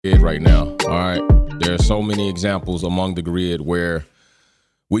right now. All right. There are so many examples among the grid where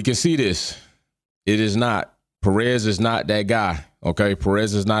we can see this. It is not. Perez is not that guy. Okay.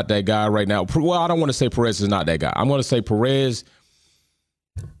 Perez is not that guy right now. Well, I don't want to say Perez is not that guy. I'm going to say Perez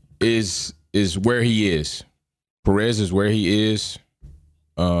is where he is. Perez is where he is.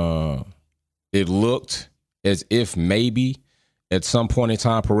 It looked as if maybe at some point in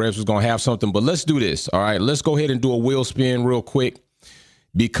time Perez was going to have something, but let's do this. All right. Let's go ahead and do a wheel spin real quick,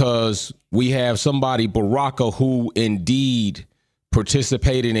 because we have somebody, Baraka, who indeed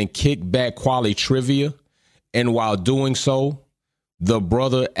participated in kickback quality trivia. And while doing so, the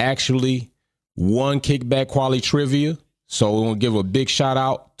brother actually won kickback quality trivia. So we're going to give a big shout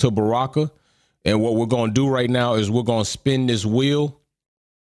out to Baraka. And what we're going to do right now is we're going to spin this wheel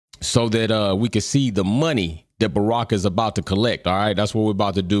so that we can see the money that Baraka is about to collect. All right, that's what we're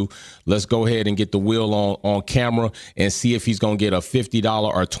about to do. Let's go ahead and get the wheel on camera and see if he's going to get a $50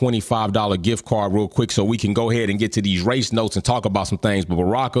 or $25 gift card real quick, so we can go ahead and get to these race notes and talk about some things. But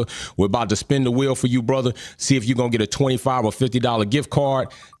Baraka, we're about to spin the wheel for you, brother. See if you're going to get a $25 or $50 gift card.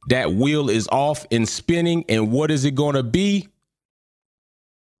 That wheel is off and spinning. And what is it going to be?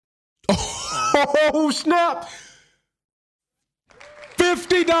 Oh, snap.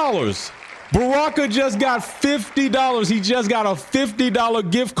 $50. Baraka just got $50. He just got a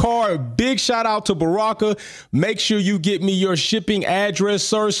 $50 gift card. Big shout out to Baraka. Make sure you get me your shipping address,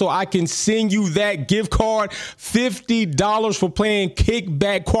 sir, so I can send you that gift card. $50 for playing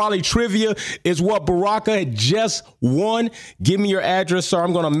kickback quality trivia is what Baraka just won. Give me your address, sir.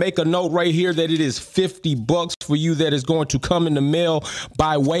 I'm going to make a note right here that it is $50 for you that is going to come in the mail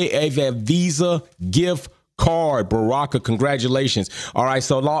by way of a Visa gift card. Baraka, congratulations. All right,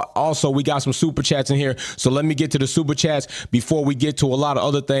 so also we got some super chats in here, so let me get to the super chats before we get to a lot of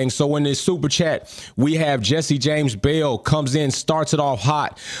other things. So in this super chat, we have Jesse James Bell comes in, starts it off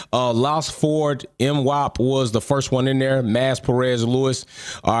hot. Los Ford MWAP was the first one in there. Mass Perez Lewis.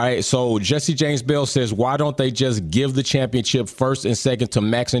 All right, so Jesse James Bell says, why don't they just give the championship first and second to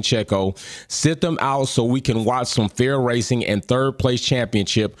Max and Checo, sit them out so we can watch some fair racing and third place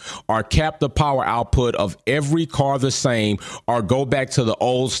championship, or cap the power output of every car the same, or go back to the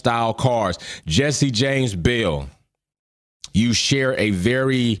old style cars. Jesse James Bell, you share a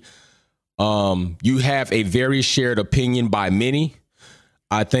very, you have a very shared opinion by many.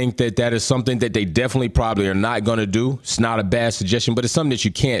 I think that is something that they definitely probably are not going to do. It's not a bad suggestion, but it's something that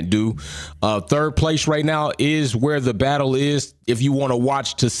you can't do. Third place right now is where the battle is. If you want to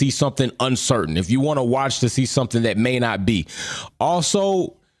watch to see something uncertain, if you want to watch to see something that may not be.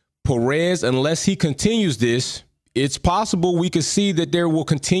 Also, Perez, unless he continues this, it's possible we could see that there will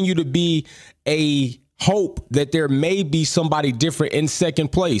continue to be a hope that there may be somebody different in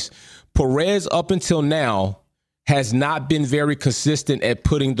second place. Perez, up until now, has not been very consistent at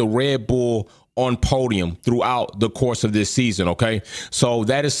putting the Red Bull on podium throughout the course of this season, okay? So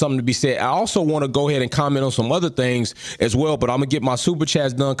that is something to be said. I also want to go ahead and comment on some other things as well, but I'm going to get my super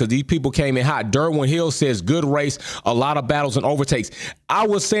chats done because these people came in hot. Derwin Hill says, good race, a lot of battles and overtakes. I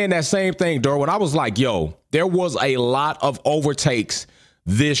was saying that same thing, Derwin. I was like, yo, there was a lot of overtakes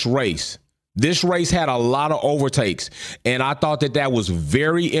this race. This race had a lot of overtakes, and I thought that was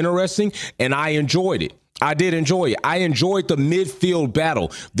very interesting, and I enjoyed it. I did enjoy it. I enjoyed the midfield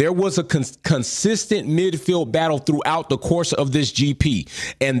battle. There was a consistent midfield battle throughout the course of this GP,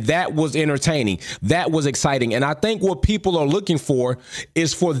 and that was entertaining. That was exciting. And I think what people are looking for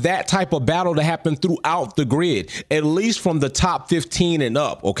is for that type of battle to happen throughout the grid, at least from the top 15 and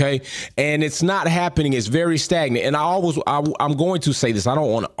up, okay? And it's not happening. It's very stagnant. And I'm going to say this. I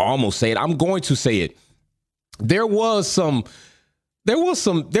don't want to almost say it. I'm going to say it. There was a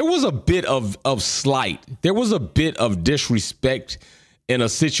bit of slight. There was a bit of disrespect in a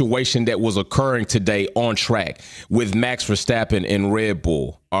situation that was occurring today on track with Max Verstappen and Red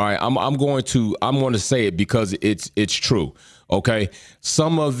Bull. All right, I'm going to say it because it's true. Okay,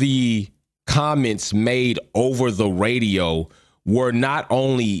 some of the comments made over the radio were not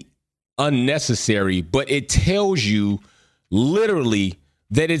only unnecessary, but it tells you literally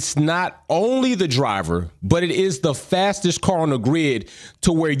that it's not only the driver, but it is the fastest car on the grid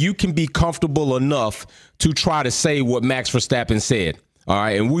to where you can be comfortable enough to try to say what Max Verstappen said. All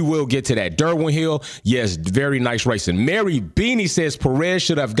right, and we will get to that. Derwin Hill, yes, very nice racing. Mary Beanie says Perez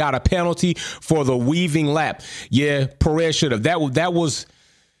should have got a penalty for the weaving lap. Yeah, Perez should have. That was,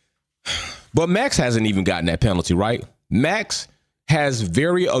 but Max hasn't even gotten that penalty, right? Max has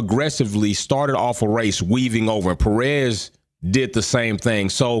very aggressively started off a race weaving over, and Perez did the same thing.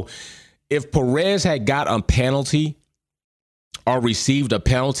 So if Perez had got a penalty or received a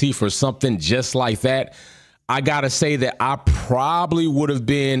penalty for something just like that, I got to say that I probably would have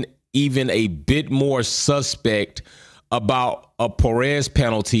been even a bit more suspect about a Perez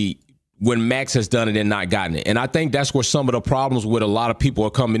penalty when Max has done it and not gotten it. And I think that's where some of the problems with a lot of people are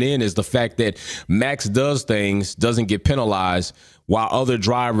coming in, is the fact that Max does things, doesn't get penalized, while other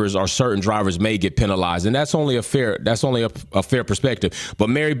drivers or certain drivers may get penalized. And that's only a fair perspective. But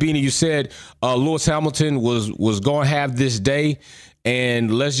Mary Beanie, you said Lewis Hamilton was going to have this day.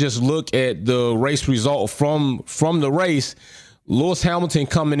 And let's just look at the race result from the race. Lewis Hamilton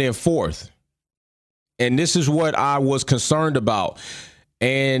coming in fourth. And this is what I was concerned about.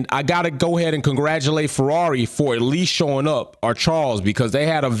 And I got to go ahead and congratulate Ferrari for at least showing up, or Charles, because they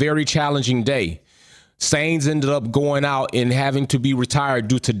had a very challenging day. Sainz ended up going out and having to be retired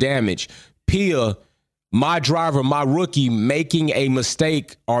due to damage. Pia, my driver, my rookie, making a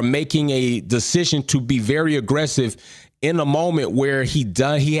mistake or making a decision to be very aggressive in a moment where he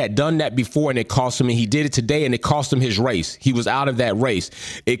had done that before and it cost him, and he did it today and it cost him his race. He was out of that race.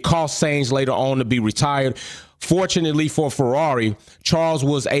 It cost Sainz later on to be retired. Fortunately for Ferrari, Charles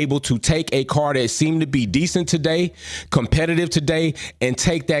was able to take a car that seemed to be decent today, competitive today, and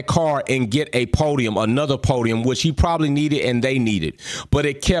take that car and get a podium, another podium, which he probably needed and they needed. But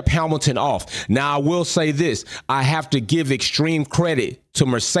it kept Hamilton off. Now, I will say this. I have to give extreme credit to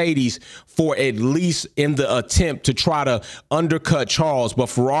Mercedes for at least in the attempt to try to undercut Charles. But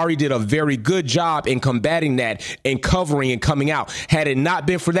Ferrari did a very good job in combating that and covering and coming out. Had it not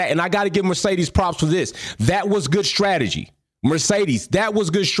been for that, and I got to give Mercedes props for this, that was good strategy. Mercedes, that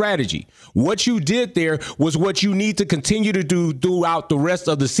was good strategy. What you did there was what you need to continue to do throughout the rest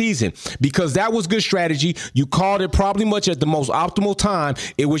of the season, because that was good strategy. You called it probably much at the most optimal time.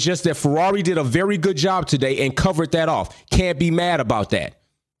 It was just that Ferrari did a very good job today and covered that off. Can't be mad about that.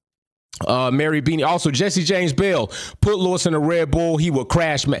 Mary Beanie. Also, Jesse James Bell put Lewis in a Red Bull. He would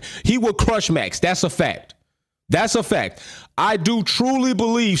crush Max. That's a fact. That's a fact. I do truly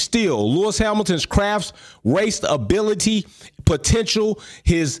believe still Lewis Hamilton's crafts, race ability, potential,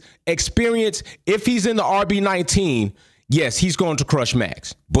 his experience, if he's in the RB19, yes, he's going to crush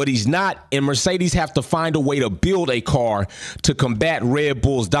Max. But he's not, and Mercedes have to find a way to build a car to combat Red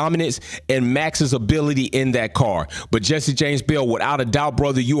Bull's dominance and Max's ability in that car. But Jesse James Bell, without a doubt,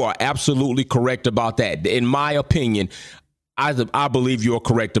 brother, you are absolutely correct about that. In my opinion, I believe you're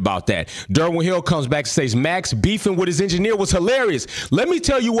correct about that. Derwin Hill comes back and says, Max beefing with his engineer was hilarious. Let me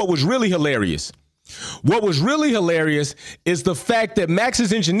tell you what was really hilarious. What was really hilarious is the fact that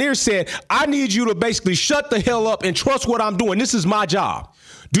Max's engineer said, I need you to basically shut the hell up and trust what I'm doing. This is my job.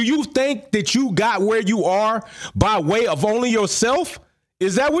 Do you think that you got where you are by way of only yourself?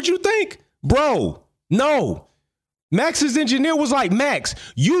 Is that what you think? Bro, no. Max's engineer was like, Max,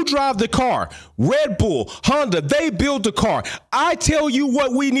 you drive the car. Red Bull, Honda, they build the car. I tell you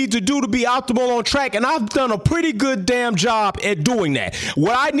what we need to do to be optimal on track, and I've done a pretty good damn job at doing that.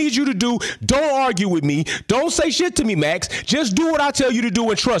 What I need you to do, don't argue with me. Don't say shit to me, Max. Just do what I tell you to do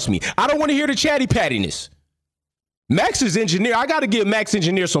and trust me. I don't want to hear the chatty pattiness. Max's engineer, I got to give Max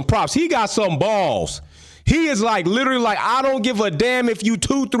engineer some props. He got some balls. He is like literally like, I don't give a damn if you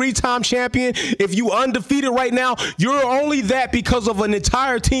 2-3-time champion, if you undefeated right now. You're only that because of an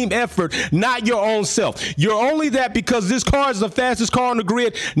entire team effort, not your own self. You're only that because this car is the fastest car on the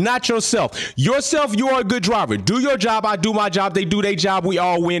grid, not yourself. Yourself, you are a good driver. Do your job. I do my job. They do their job. We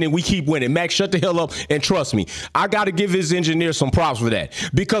all win and we keep winning. Max, shut the hell up and trust me. I got to give his engineer some props for that,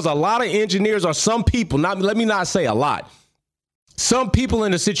 because a lot of engineers are some people, let me not say a lot. Some people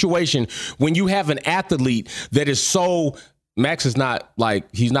in a situation when you have an athlete that is so, Max is not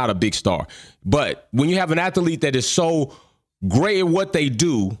like, he's not a big star, but when you have an athlete that is so great at what they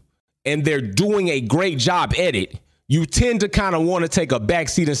do and they're doing a great job at it, you tend to kind of want to take a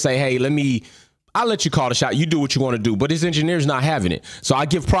backseat and say, hey, I'll let you call the shot. You do what you want to do. But his engineer's not having it. So I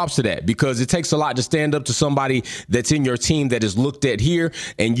give props to that, because it takes a lot to stand up to somebody that's in your team that is looked at here,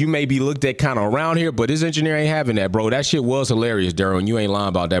 and you may be looked at kind of around here, but his engineer ain't having that, bro. That shit was hilarious, Darren. You ain't lying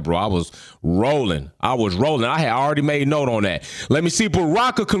about that, bro. I was rolling. I had already made note on that. Let me see.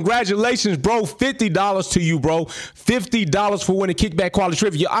 Baraka, congratulations, bro. $50 to you, bro. $50 for winning Kickback Quality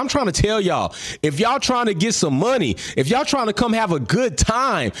Trivia. I'm trying to tell y'all, if y'all trying to get some money, if y'all trying to come have a good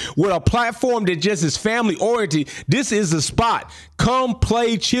time with a platform that just is family oriented, this is the spot. Come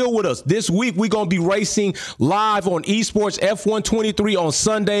play, chill with us. This week, we're going to be racing live on Esports F1 23 on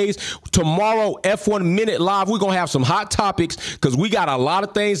Sundays. Tomorrow, F1 Minute Live. We're going to have some hot topics because we got a lot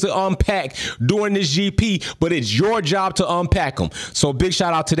of things to unpack during this GP, but it's your job to unpack them. So big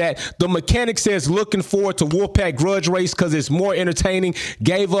shout out to that. The Mechanic says, looking forward to Wolfpack Grudge Race because it's more entertaining.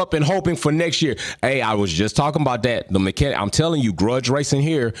 Gave up and hoping for next year. Hey, I was just talking about that. The Mechanic, I'm telling you, Grudge Racing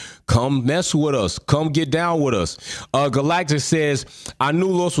here. Come mess with with us. Come get down with us. Galactic says, I knew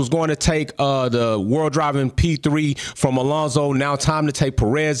Lewis was going to take the World Driving P3 from Alonso. Now time to take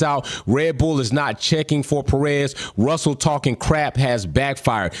Perez out. Red Bull is not checking for Perez. Russell talking crap has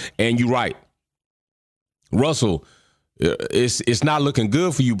backfired. And you're right. Russell, it's not looking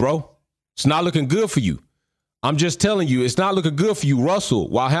good for you, bro. It's not looking good for you. I'm just telling you, it's not looking good for you, Russell.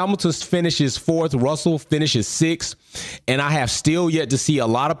 While Hamilton finishes 4th, Russell finishes 6th. And I have still yet to see a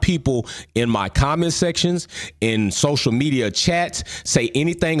lot of people in my comment sections, in social media chats, say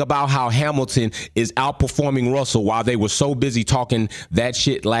anything about how Hamilton is outperforming Russell while they were so busy talking that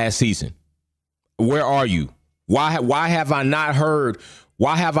shit last season. Where are you? Why have I not heard?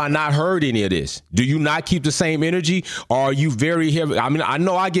 Why have I not heard any of this? Do you not keep the same energy? Or are you very heavy? I mean, I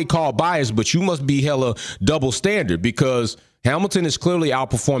know I get called biased, but you must be hella double standard, because Hamilton is clearly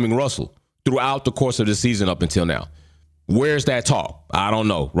outperforming Russell throughout the course of the season up until now. Where's that talk? I don't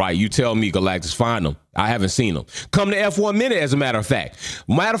know. Right. You tell me, Galactus. Find them. I haven't seen them. Come to F1 Minute, as a matter of fact.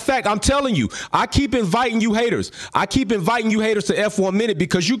 I'm telling you, I keep inviting you haters. I keep inviting you haters to F1 Minute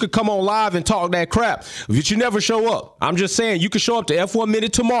because you could come on live and talk that crap, but you never show up. I'm just saying, you can show up to F1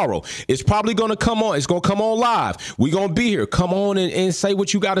 Minute tomorrow. It's probably going to come on. It's going to come on live. We're going to be here. Come on and say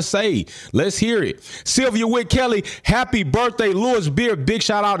what you got to say. Let's hear it. Sylvia Witt Kelly, happy birthday, Lewis Beer. Big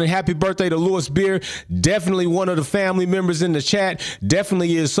shout out and happy birthday to Lewis Beer. Definitely one of the family members in the chat.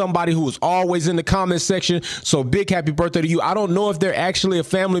 Definitely is somebody who is always in the comments section. So big happy birthday to you. I don't know if they're actually a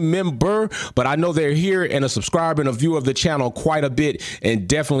family member, but I know they're here and a subscriber and a viewer of the channel quite a bit, and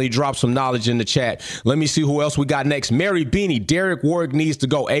definitely drop some knowledge in the chat. Let me see who else we got next. Mary Beanie, Derek Warwick needs to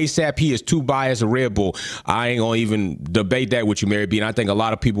go ASAP. He is too biased a Red Bull. I ain't gonna even debate that with you, Mary Beanie. I think a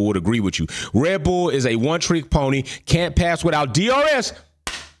lot of people would agree with you. Red Bull is a one-trick pony. Can't pass without DRS.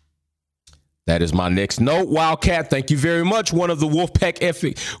 That is my next note. Wildcat, thank you very much. One of the Wolfpack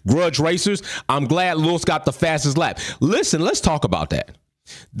Epic grudge racers. I'm glad Lewis got the fastest lap. Listen, let's talk about that.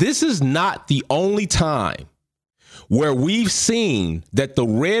 This is not the only time where we've seen that the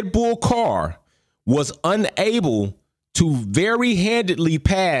Red Bull car was unable to very handedly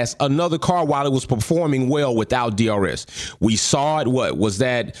pass another car while it was performing well without DRS. We saw it, what was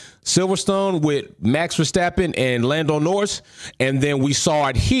that, Silverstone with Max Verstappen and Lando Norris? And then we saw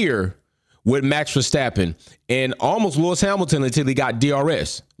it here with Max Verstappen and almost Lewis Hamilton until he got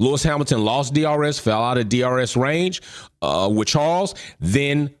DRS. Lewis Hamilton lost DRS, fell out of DRS range with Charles.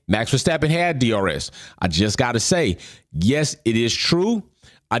 Then Max Verstappen had DRS. I just got to say, yes, it is true.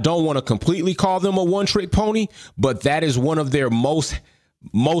 I don't want to completely call them a one-trick pony, but that is one of their most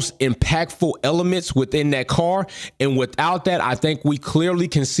impactful elements within that car. And without that, I think we clearly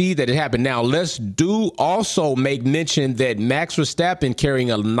can see that it happened. Now, let's do also make mention that Max Verstappen,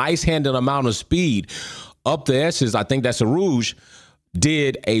 carrying a nice handed amount of speed up the S's, I think that's a Rouge,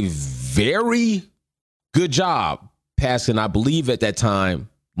 did a very good job passing, I believe at that time,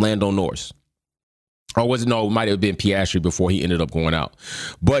 Lando Norris. Or was it? No, it might have been Piastri before he ended up going out.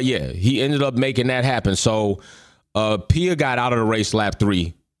 But yeah, he ended up making that happen. So Pia got out of the race lap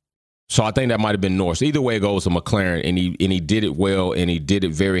 3. So I think that might have been Norris. Either way it goes to McLaren, and he did it well, and he did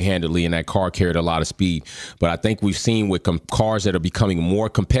it very handedly, and that car carried a lot of speed. But I think we've seen with cars that are becoming more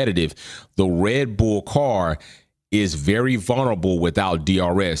competitive, the Red Bull car is very vulnerable without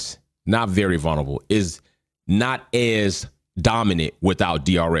DRS. Not very vulnerable, is not as dominant without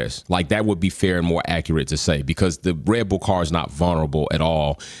DRS. Like, that would be fair and more accurate to say, because the Red Bull car is not vulnerable at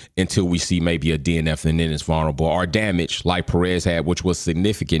all until we see maybe a DNF, and then it's vulnerable or damage like Perez had, which was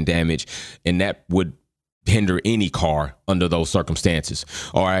significant damage, and that would hinder any car under those circumstances.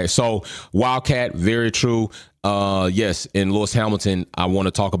 All right, so Wildcat, very true. Yes, in Lewis Hamilton, I want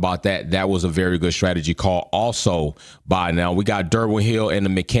to talk about that. That was a very good strategy call. Also, by now, we got Derwin Hill and the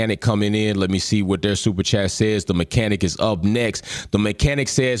Mechanic coming in. Let me see what their super chat says. The Mechanic is up next. The Mechanic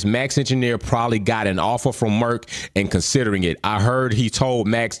says Max Engineer probably got an offer from Merck and considering it. I heard he told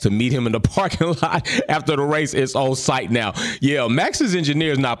Max to meet him in the parking lot after the race. It's on site now. Yeah, Max's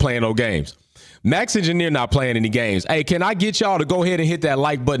engineer is not playing no games. Max Engineer not playing any games. Hey, can I get y'all to go ahead and hit that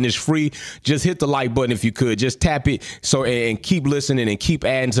like button? It's free. Just hit the like button if you could. Just tap it and keep listening and keep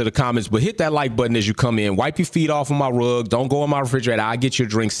adding to the comments. But hit that like button as you come in. Wipe your feet off of my rug. Don't go in my refrigerator. I'll get your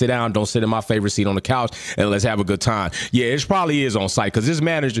drink. Sit down. Don't sit in my favorite seat on the couch, and let's have a good time. Yeah, it probably is on site because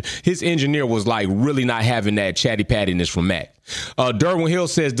his engineer was like really not having that chatty pattiness from Mac. Derwin Hill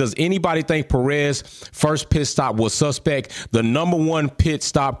says, does anybody think Perez first pit stop was suspect? The number one pit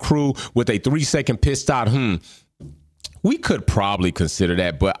stop crew with a 3-second pit stop. We could probably consider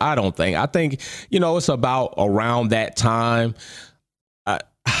that, but I don't think. I think, it's about around that time.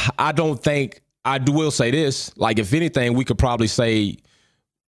 I don't think, I will say this, like, if anything, we could probably say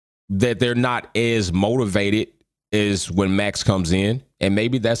that they're not as motivated as when Max comes in. And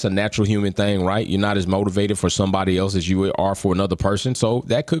maybe that's a natural human thing, right? You're not as motivated for somebody else as you are for another person. So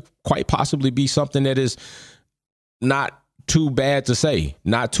that could quite possibly be something that is not too bad to say,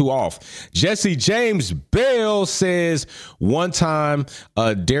 not too off. Jesse James Bell says one time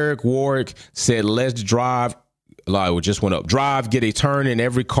Derek Warwick said, let's drive. It just went up. Drive, get a turn in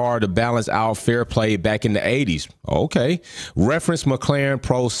every car to balance out fair play back in the 80s. Okay. Reference McLaren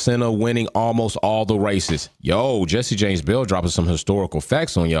Pro Senna winning almost all the races. Yo, Jesse James Bell dropping some historical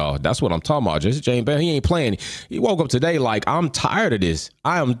facts on y'all. That's what I'm talking about. Jesse James Bell, he ain't playing. He woke up today like, I'm tired of this.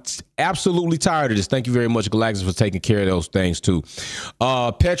 I am absolutely tired of this. Thank you very much, Galactus, for taking care of those things too.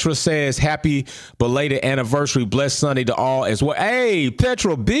 Petra says, happy belated anniversary. Blessed Sunday to all as well. Hey,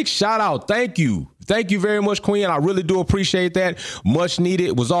 Petra, big shout out. Thank you. Thank you very much, Queen. I really do appreciate that. Much needed.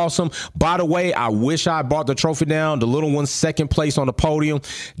 It was awesome. By the way, I wish I brought the trophy down. The little one's second place on the podium.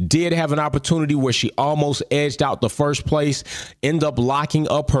 Did have an opportunity where she almost edged out the first place. Ended up locking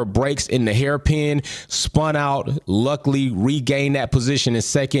up her brakes in the hairpin. Spun out. Luckily regained that position in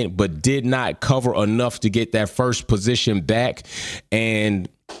second, but did not cover enough to get that first position back. And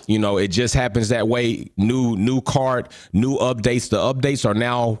you know, it just happens that way. New card, new updates. The updates are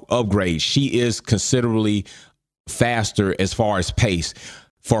now upgrades. She is considerably faster as far as pace.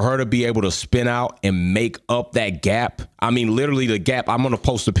 For her to be able to spin out and make up that gap, I mean, literally the gap, I'm going to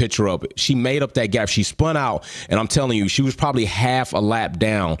post a picture of it. She made up that gap. She spun out, and I'm telling you, she was probably half a lap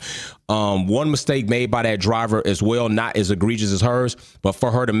down. One mistake made by that driver as well, not as egregious as hers, but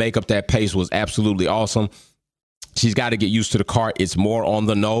for her to make up that pace was absolutely awesome. She's got to get used to the car. It's more on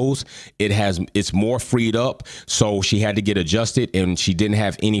the nose. It's more freed up. So she had to get adjusted, and she didn't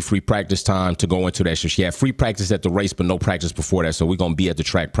have any free practice time to go into that. So she had free practice at the race, but no practice before that. So we're going to be at the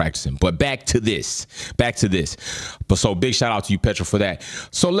track practicing. But back to this. But so big shout out to you, Petra, for that.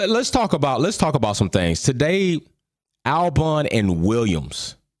 So let's talk about some things. Today, Albon and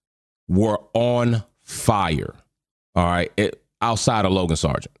Williams were on fire. All right. Outside of Logan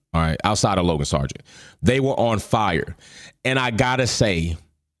Sargeant. All right. Outside of Logan Sargeant. They were on fire. And I got to say,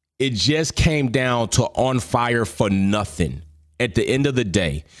 it just came down to on fire for nothing. At the end of the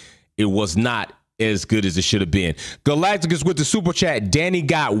day, it was not as good as it should have been. Galacticus with the super chat. Danny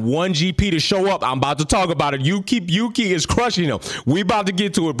got one GP to show up. I'm about to talk about it. Yuki is crushing him. We about to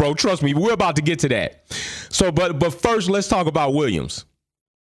get to it, bro. Trust me. We're about to get to that. So, but first, let's talk about Williams.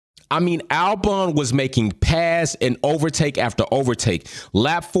 I mean, Albon was making pass and overtake after overtake.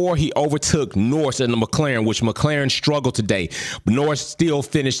 Lap 4, he overtook Norris in the McLaren, which McLaren struggled today. But Norris still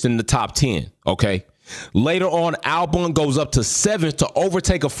finished in the top 10, okay? Later on, Albon goes up to 7th to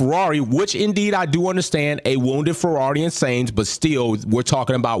overtake a Ferrari, which indeed I do understand, a wounded Ferrari and Sainz, but still, we're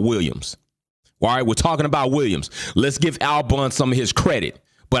talking about Williams. All right, we're talking about Williams. Let's give Albon some of his credit.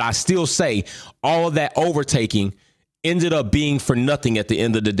 But I still say all of that overtaking ended up being for nothing at the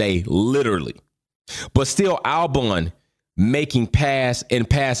end of the day, literally. But still, Albon making pass and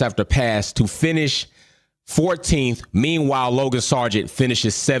pass after pass to finish 14th. Meanwhile, Logan Sargeant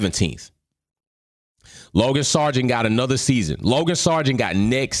finishes 17th. Logan Sargeant got another season. Logan Sargeant got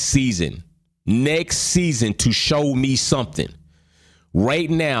next season to show me something. Right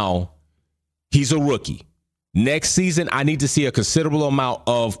now, he's a rookie. Next season, I need to see a considerable amount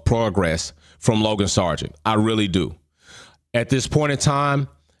of progress from Logan Sargeant. I really do. At this point in time,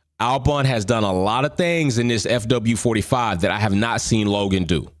 Albon has done a lot of things in this FW45 that I have not seen Logan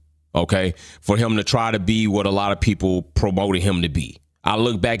do, okay, for him to try to be what a lot of people promoted him to be. I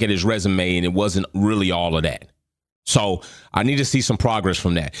look back at his resume, and it wasn't really all of that. So I need to see some progress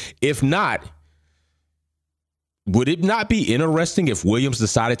from that. If not, would it not be interesting if Williams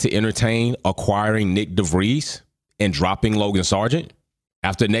decided to entertain acquiring Nick DeVries and dropping Logan Sargeant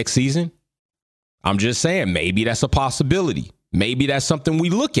after next season? I'm just saying, maybe that's a possibility. Maybe that's something we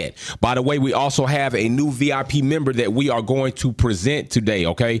look at. By the way, we also have a new VIP member that we are going to present today,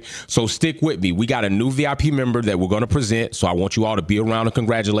 okay? So stick with me. We got a new VIP member that we're going to present, so I want you all to be around and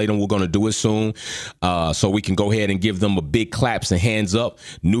congratulate them. We're going to do it soon, so we can go ahead and give them a big claps and hands up.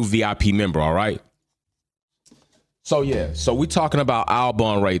 New VIP member, all right? So, yeah, so we're talking about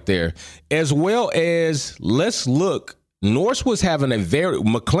Albon right there, as well as let's look. Norris was having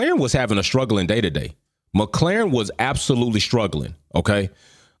McLaren was having a struggling day today. McLaren was absolutely struggling, okay?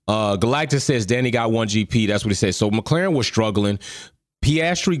 Galactus says Danny got one GP. That's what he says. So McLaren was struggling.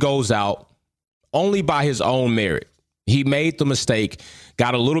 Piastri goes out only by his own merit. He made the mistake,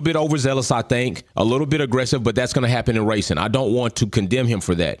 got a little bit overzealous, I think, a little bit aggressive, but that's going to happen in racing. I don't want to condemn him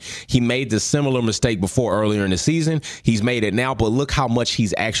for that. He made the similar mistake before earlier in the season. He's made it now, but look how much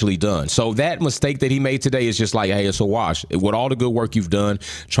he's actually done. So that mistake that he made today is just like, hey, it's a wash. With all the good work you've done,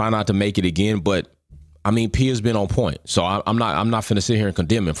 try not to make it again. But I mean, P has been on point, so I'm not finna sit here and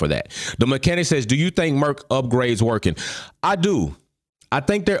condemn him for that. The mechanic says, do you think Merc upgrades working? I do. I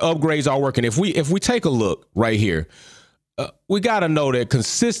think their upgrades are working. If we take a look right here, we got to know that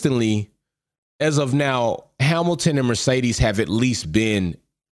consistently, as of now, Hamilton and Mercedes have at least been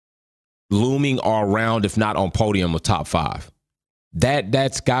looming all around, if not on podium of top 5.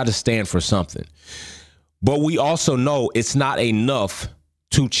 That's got to stand for something. But we also know it's not enough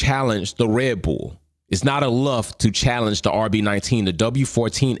to challenge the Red Bull. It's not enough to challenge the RB19. The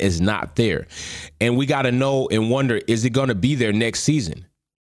W14 is not there. And we got to know and wonder, is it going to be there next season?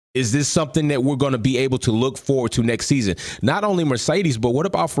 Is this something that we're going to be able to look forward to next season? Not only Mercedes, but what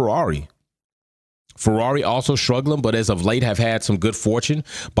about Ferrari? Ferrari also struggling, but as of late have had some good fortune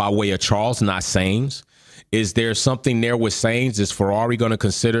by way of Charles, not Sainz. Is there something there with Sainz? Is Ferrari going to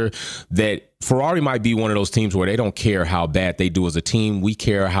consider that Ferrari might be one of those teams where they don't care how bad they do as a team? We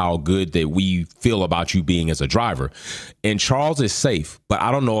care how good that we feel about you being as a driver. And Charles is safe, but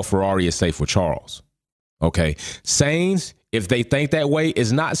I don't know if Ferrari is safe with Charles. Okay. Sainz, if they think that way,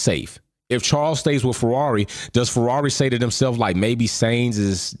 is not safe. If Charles stays with Ferrari, does Ferrari say to themselves, like, maybe Sainz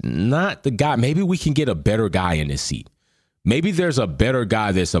is not the guy? Maybe we can get a better guy in this seat. Maybe there's a better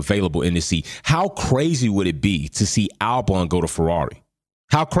guy that's available in this seat. How crazy would it be to see Albon go to Ferrari?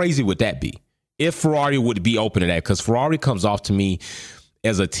 How crazy would that be if Ferrari would be open to that? Because Ferrari comes off to me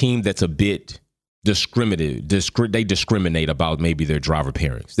as a team that's a bit discriminative. They discriminate about maybe their driver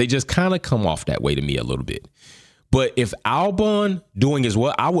pairings. They just kind of come off that way to me a little bit. But if Albon doing as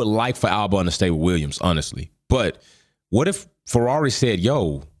well, I would like for Albon to stay with Williams, honestly. But what if Ferrari said,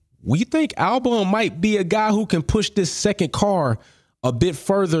 yo, we think Albon might be a guy who can push this second car a bit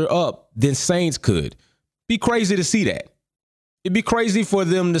further up than Sainz could? Be crazy to see that. It'd be crazy for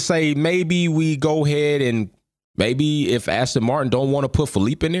them to say, maybe we go ahead and maybe if Aston Martin don't want to put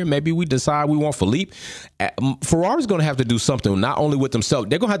Philippe in there, maybe we decide we want Philippe. Ferrari's going to have to do something, not only with themselves.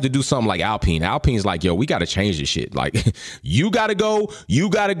 They're going to have to do something like Alpine. Alpine's like, yo, we got to change this shit. Like, you got to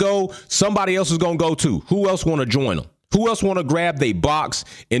go. Somebody else is going to go too. Who else want to join them? Who else want to grab their box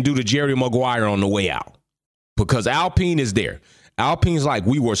and do the Jerry Maguire on the way out? Because Alpine is there. Alpine's like,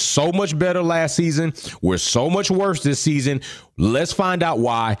 we were so much better last season. We're so much worse this season. Let's find out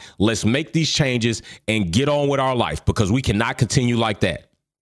why. Let's make these changes and get on with our life because we cannot continue like that.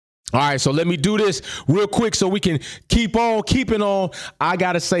 All right, so let me do this real quick so we can keep on keeping on. I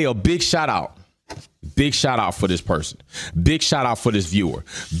got to say a big shout out. Big shout out for this person. Big shout out for this viewer.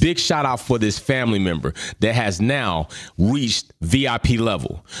 Big shout out for this family member that has now reached VIP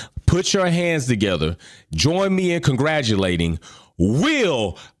level. Put your hands together. Join me in congratulating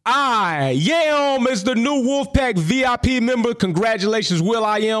Will I Am is the new Wolfpack VIP member. Congratulations, Will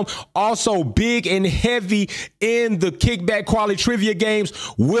I Am. Also big and heavy in the kickback quality trivia games.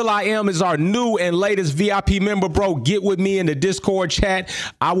 Will I Am is our new and latest VIP member, bro. Get with me in the Discord chat.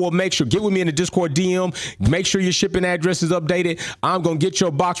 I will make sure, get with me in the Discord DM. Make sure your shipping address is updated. I'm going to get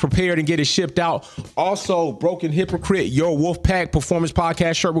your box prepared and get it shipped out. Also, Broken Hypocrite, your Wolfpack Performance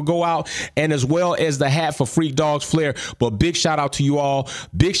Podcast shirt will go out, and as well as the hat for Freak Dogs Flair. But big shout out to you all.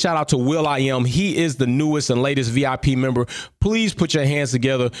 Big shout out to Will I Am. He is the newest and latest VIP member. Please put your hands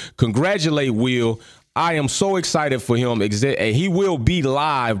together. Congratulate Will. I am so excited for him. He will be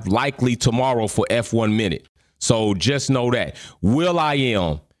live likely tomorrow for F1 Minute. So just know that. Will I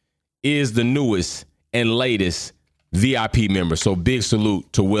Am is the newest and latest VIP member. So big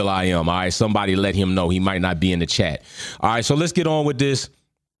salute to Will I Am. All right, somebody let him know. He might not be in the chat. All right, so let's get on with this.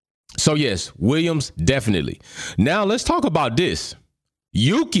 So yes, Williams, definitely. Now let's talk about this.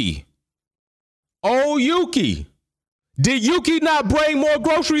 Yuki. Oh, Yuki. Did Yuki not bring more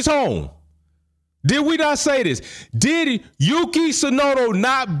groceries home? Did we not say this? Did Yuki Tsunoda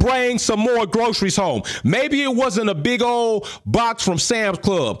not bring some more groceries home? Maybe it wasn't a big old box from Sam's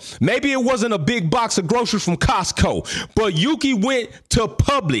Club. Maybe it wasn't a big box of groceries from Costco. But Yuki went to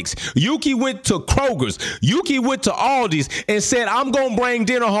Publix. Yuki went to Kroger's. Yuki went to Aldi's and said, I'm going to bring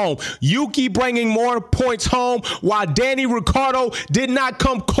dinner home. Yuki bringing more points home while Danny Ricciardo did not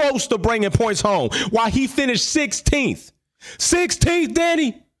come close to bringing points home. While he finished 16th. 16th,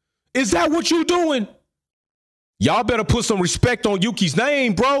 Danny. Is that what you doing? Y'all better put some respect on Yuki's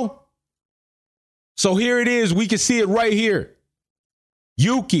name, bro. So here it is. We can see it right here.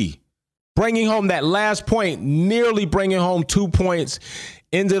 Yuki bringing home that last point, nearly bringing home 2 points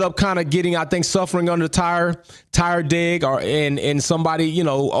ended up kind of getting, I think, suffering under tire dig, and somebody,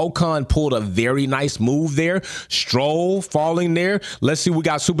 Ocon pulled a very nice move there. Stroll falling there. Let's see. We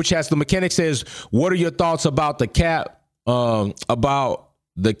got super chats. The mechanic says, "What are your thoughts about the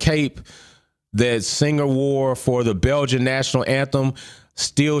cape that singer wore for the Belgian national anthem?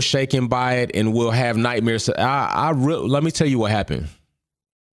 Still shaken by it and will have nightmares." Let me tell you what happened.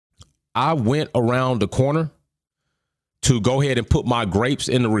 I went around the corner to go ahead and put my grapes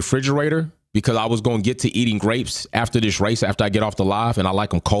in the refrigerator because I was going to get to eating grapes after this race, after I get off the live, and I like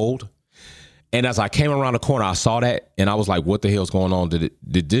them cold. And as I came around the corner, I saw that, and I was like, what the hell's going on?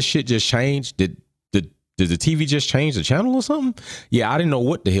 Did this shit just change? Did the TV just change the channel or something? Yeah, I didn't know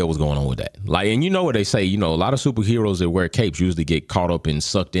what the hell was going on with that. Like, and you know what they say, a lot of superheroes that wear capes usually get caught up and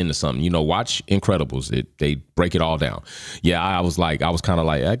sucked into something. Watch Incredibles. They break it all down. Yeah, I was kind of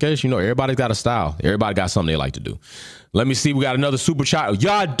like, I guess, everybody's got a style. Everybody got something they like to do. Let me see. We got another super chat.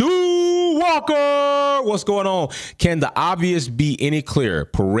 Yadu Walker. What's going on? Can the obvious be any clearer?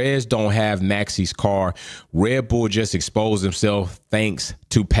 Perez don't have Maxi's car. Red Bull just exposed himself thanks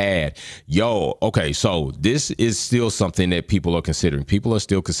to Pad. Yo, okay, so this is still something that people are considering. People are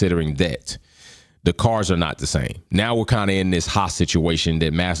still considering that the cars are not the same. Now we're kind of in this hot situation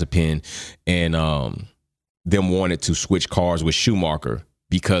that Mazepin and them wanted to switch cars with Schumacher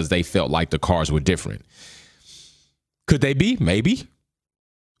because they felt like the cars were different. Could they be? Maybe.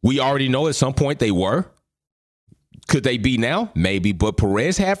 We already know at some point they were. Could they be now? Maybe. But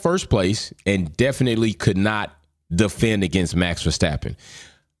Perez had first place and definitely could not defend against Max Verstappen.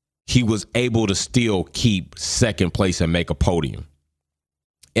 He was able to still keep second place and make a podium.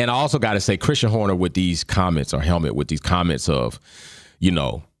 And I also got to say, Christian Horner with these comments, or Helmet with these comments of,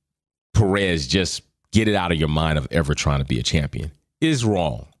 Perez, just get it out of your mind of ever trying to be a champion, is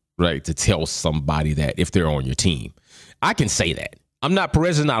wrong, right? To tell somebody that if they're on your team. I can say that.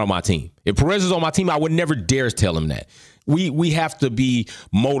 Perez is not on my team. If Perez is on my team, I would never dare tell him that. We have to be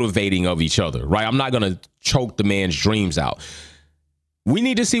motivating of each other, right? I'm not going to choke the man's dreams out. We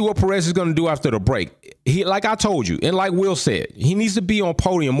need to see what Perez is going to do after the break. Like I told you, and like Will said, he needs to be on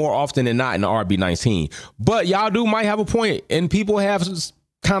podium more often than not in the RB19. But y'all might have a point, and people have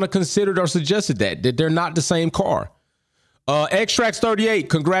kind of considered or suggested that they're not the same car. Extracts 38,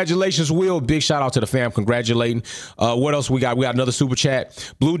 congratulations, Will. Big shout out to the fam, congratulating. What else we got? We got another super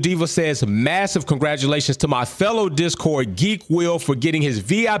chat. Blue Diva says, massive congratulations to my fellow Discord geek Will for getting his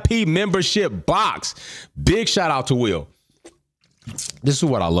VIP membership box. Big shout out to Will. This is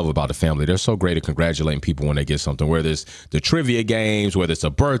what I love about the family. They're so great at congratulating people when they get something, whether it's the trivia games, whether it's a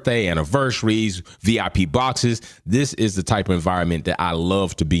birthday, anniversaries, VIP boxes. This is the type of environment that I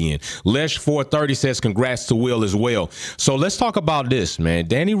love to be in. Lesh430 says congrats to Will as well. So let's talk about this, man.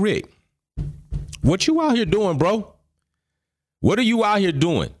 Danny Rick, what you out here doing, bro? What are you out here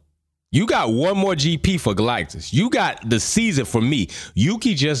doing? You got one more GP for Galactus. You got the season for me.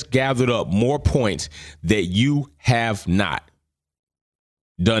 Yuki just gathered up more points that you have not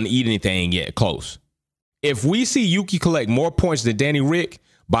done anything yet close. If we see Yuki collect more points than Danny Rick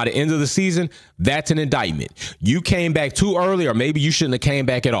by the end of the season, that's an indictment. You came back too early, or maybe you shouldn't have came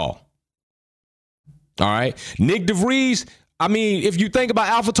back at all. All right. Nick DeVries, if you think about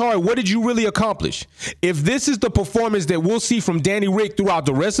AlphaTauri, what did you really accomplish? If this is the performance that we'll see from Danny Rick throughout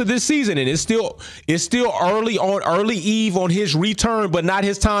the rest of this season, and it's still early eve on his return, but not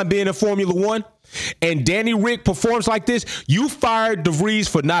his time being in Formula One, and Danny Rick performs like this, you fired DeVries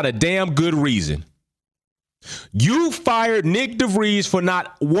for not a damn good reason. You fired Nick DeVries for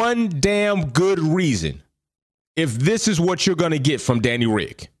not one damn good reason. If this is what you're going to get from Danny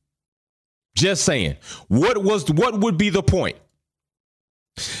Rick. Just saying. What would be the point?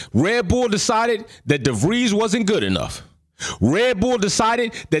 Red Bull decided that DeVries wasn't good enough. Red Bull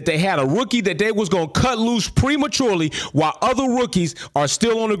decided that they had a rookie that they was going to cut loose prematurely while other rookies are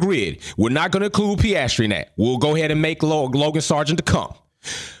still on the grid. We're not going to include Piastri in that. We'll go ahead and make Logan Sargeant to come.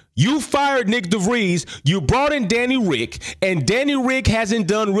 You fired Nick DeVries, you brought in Danny Rick, and Danny Rick hasn't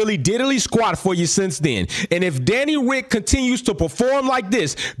done really diddly squat for you since then. And if Danny Rick continues to perform like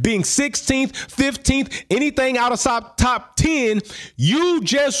this, being 16th, 15th, anything out of top 10, you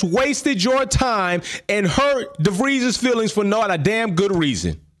just wasted your time and hurt DeVries' feelings for not a damn good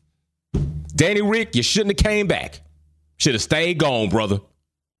reason. Danny Rick, you shouldn't have came back. Should have stayed gone, brother.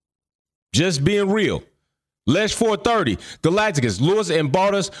 Just being real. Lesh 430, Galacticus, Lewis and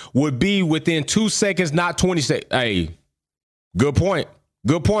Bottas would be within 2 seconds, not 20 seconds. Hey, good point.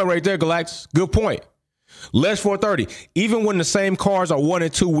 Good point right there, Galactus. Good point. Lesh 430, even when the same cars are 1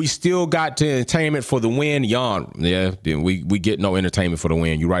 and 2, we still got to entertainment for the win. Yawn. Yeah, we get no entertainment for the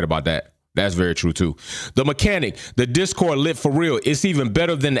win. You're right about that. That's very true, too. The mechanic, the Discord lit for real. It's even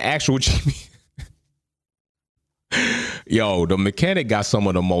better than the actual GP. Yo, the mechanic got some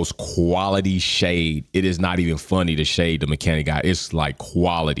of the most quality shade. It is not even funny to shade the mechanic guy. It's like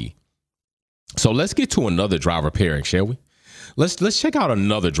quality. So let's get to another driver pairing, shall we? Let's check out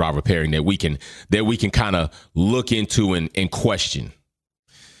another driver pairing that we can kind of look into and question.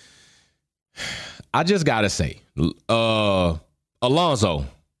 I just gotta say, Alonso,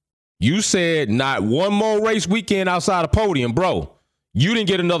 you said not one more race weekend outside of podium, bro. You didn't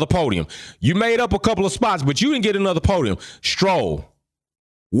get another podium. You made up a couple of spots, but you didn't get another podium. Stroll.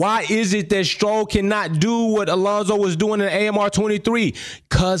 Why is it that Stroll cannot do what Alonso was doing in AMR 23?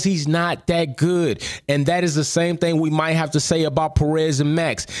 Because he's not that good. And that is the same thing we might have to say about Perez and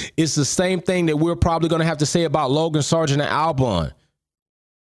Max. It's the same thing that we're probably going to have to say about Logan Sargeant and Albon.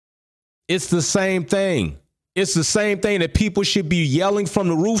 It's the same thing. It's the same thing that people should be yelling from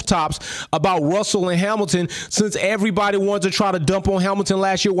the rooftops about Russell and Hamilton, since everybody wanted to try to dump on Hamilton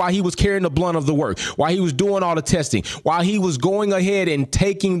last year while he was carrying the blunt of the work, while he was doing all the testing, while he was going ahead and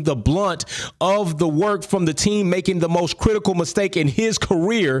taking the blunt of the work from the team, making the most critical mistake in his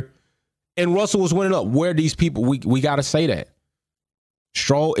career, and Russell was winning up. Where are these people? We got to say that.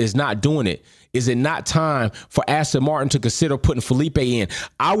 Stroll is not doing it. Is it not time for Aston Martin to consider putting Felipe in?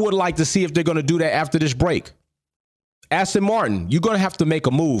 I would like to see if they're going to do that after this break. Aston Martin, you're going to have to make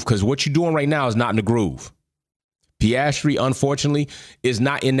a move because what you're doing right now is not in the groove. Piastri, unfortunately, is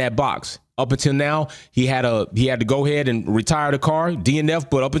not in that box. Up until now, he had to go ahead and retire the car, DNF,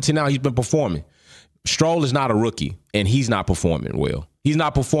 but up until now, he's been performing. Stroll is not a rookie, and he's not performing well. He's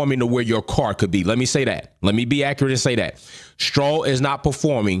not performing to where your car could be. Let me say that. Let me be accurate and say that. Stroll is not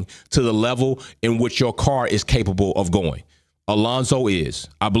performing to the level in which your car is capable of going. Alonso is.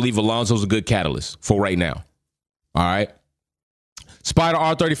 I believe Alonso's a good catalyst for right now. All right. Spider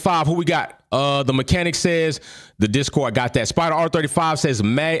R35, who we got? The mechanic says, the Discord got that. Spider R35 says,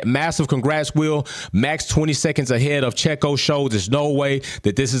 massive congrats, Will. Max 20 seconds ahead of Checo shows there's no way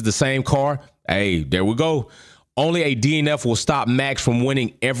that this is the same car. Hey, there we go. Only a DNF will stop Max from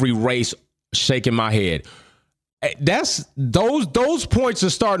winning every race. Shaking my head. That's those points are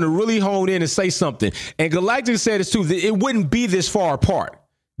starting to really hone in and say something. And Galactic said this too, that it wouldn't be this far apart.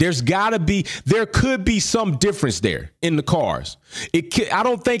 There could be some difference there in the cars. I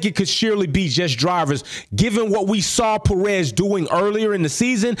don't think it could surely be just drivers. Given what we saw Perez doing earlier in the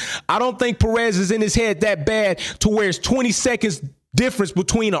season, I don't think Perez is in his head that bad to where it's 20 seconds difference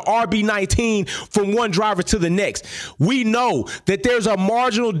between an RB19 from one driver to the next. We know that there's a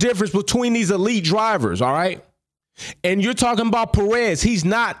marginal difference between these elite drivers, all right? And you're talking about Perez. He's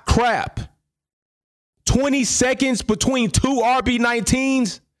not crap. 20 seconds between two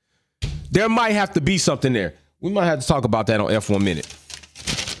RB19s? There might have to be something there. We might have to talk about that on F1 Minute.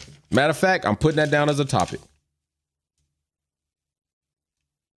 Matter of fact, I'm putting that down as a topic.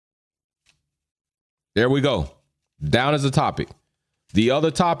 There we go. Down as a topic. The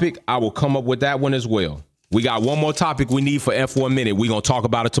other topic, I will come up with that one as well. We got one more topic we need for F1 Minute. We're going to talk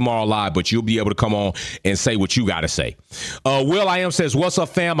about it tomorrow live, but you'll be able to come on and say what you got to say. Will I Am says, what's up,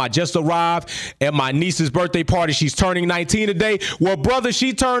 fam? I just arrived at my niece's birthday party. She's turning 19 today. Well, brother,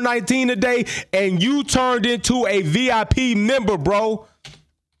 she turned 19 today, and you turned into a VIP member, bro.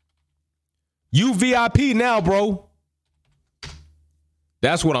 You VIP now, bro.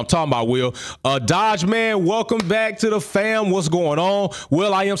 That's what I'm talking about, Will. Dodge Man, welcome back to the fam. What's going on?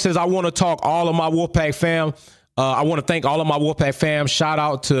 Will I Am says, I want to talk all of my Wolfpack fam. I want to thank all of my Wolfpack fam. Shout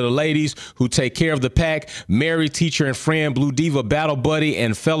out to the ladies who take care of the pack. Mary, teacher and friend, Blue Diva, battle buddy,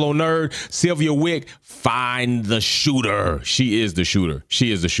 and fellow nerd. Sylvia Wick, find the shooter. She is the shooter.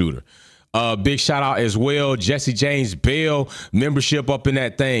 She is the shooter. Big shout out as well. Jesse James Bell, membership up in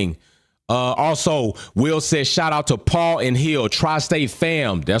that thing. Also, Will says, shout out to Paul and Hill, Tri-State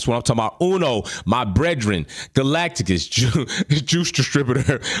fam. That's what I'm talking about. Uno, my brethren, Galacticus, Juice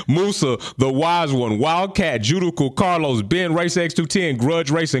Distributor, Musa, the Wise One, Wildcat, Judical, Carlos, Ben, Race X210,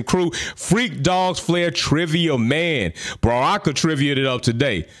 Grudge Racing Crew, Freak Dogs, Flair, Trivia Man. Bro, I could trivia it up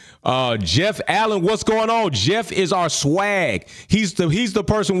today. Jeff Allen, what's going on? Jeff is our swag. He's the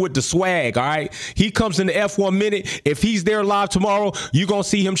person with the swag, all right? He comes in the F1 Minute. If he's there live tomorrow, you're going to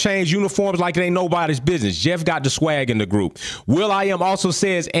see him change uniforms like it ain't nobody's business. Jeff got the swag in the group. Will I Am also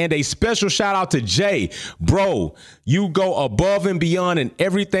says, and a special shout out to Jay. Bro, you go above and beyond in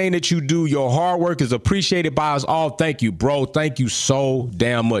everything that you do. Your hard work is appreciated by us all. Thank you, bro. Thank you so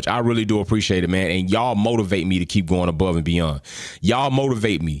damn much. I really do appreciate it, man. And y'all motivate me to keep going above and beyond. Y'all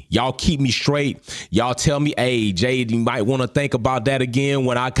motivate me. Y'all keep me straight. Y'all tell me, hey, Jay, you might want to think about that again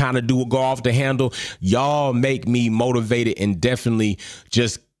when I kind of go off the handle. Y'all make me motivated and definitely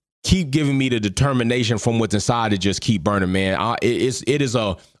just keep giving me the determination from what's inside to just keep burning, man. It is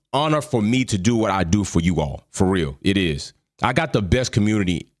a honor for me to do what I do for you all. For real, it is. I got the best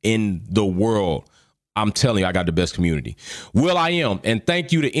community in the world. I'm telling you, I got the best community. Will I am. And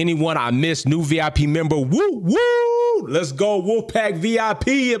thank you to anyone I missed. New VIP member. Woo, woo. Let's go. Wolfpack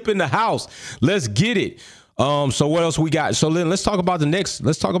VIP up in the house. Let's get it. So what else we got? So let's talk about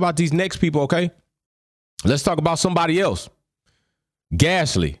let's talk about these next people, okay? Let's talk about somebody else.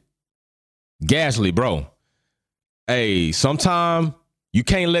 Gasly, bro. Hey, sometime you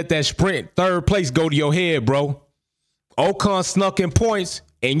can't let that sprint third place go to your head, bro. Ocon snuck in points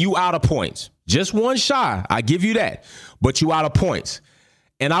and you out of points. Just one shy. I give you that. But you out of points.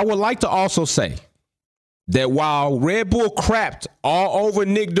 And I would like to also say that while Red Bull crapped all over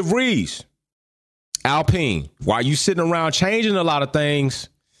Nick DeVries, Alpine, while you sitting around changing a lot of things,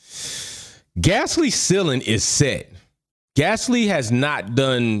 Gasly's ceiling is set. Gasly has not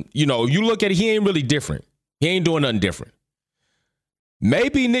done, you look at it, he ain't really different. He ain't doing nothing different.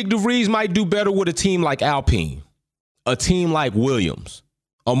 Maybe Nick DeVries might do better with a team like Alpine, a team like Williams,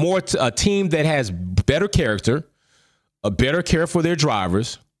 a team that has better character, a better care for their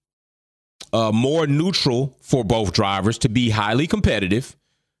drivers, more neutral for both drivers to be highly competitive.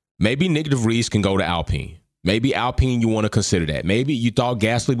 Maybe Nick DeVries can go to Alpine. Maybe Alpine, you want to consider that. Maybe you thought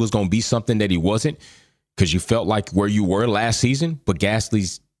Gasly was going to be something that he wasn't because you felt like where you were last season, but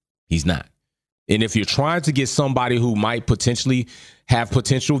he's not. And if you're trying to get somebody who might potentially have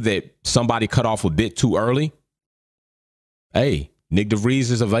potential that somebody cut off a bit too early, hey, Nick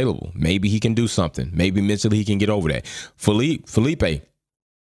DeVries is available. Maybe he can do something. Maybe mentally he can get over that. Felipe,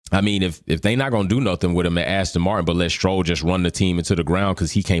 I mean, if they're not going to do nothing with him at Aston Martin, but let Stroll just run the team into the ground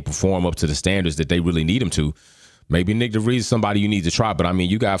because he can't perform up to the standards that they really need him to, maybe Nick DeVries is somebody you need to try. But, I mean,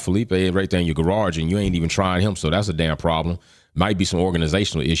 you got Felipe right there in your garage, and you ain't even trying him, so that's a damn problem. Might be some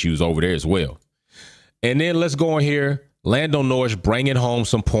organizational issues over there as well. And then let's go in here. Lando Norris bringing home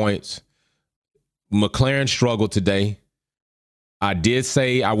some points. McLaren struggled today. I did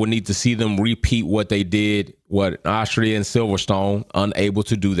say I would need to see them repeat what they did, Austria and Silverstone, unable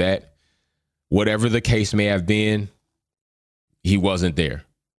to do that. Whatever the case may have been, he wasn't there.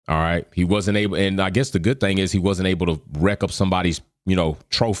 All right. He wasn't able. And I guess the good thing is he wasn't able to wreck up somebody's,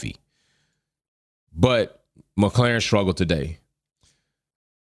 trophy. But McLaren struggled today.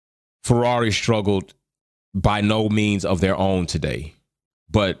 Ferrari struggled by no means of their own today.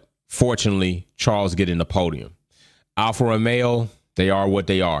 But fortunately, Charles getting the podium. Alfa Romeo, they are what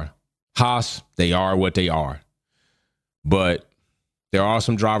they are. Haas, they are what they are. But there are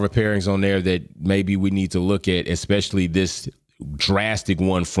some driver pairings on there that maybe we need to look at, especially this drastic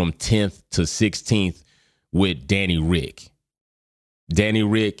one from 10th to 16th with Danny Rick. Danny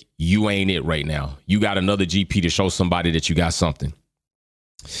Rick, you ain't it right now. You got another GP to show somebody that you got something.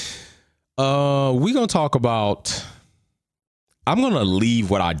 We're going to talk about, I'm going to leave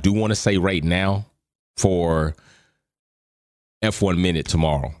what I do want to say right now for F1 Minute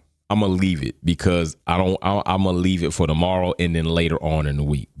tomorrow. I'm going to leave it because I'm going to leave it for tomorrow and then later on in the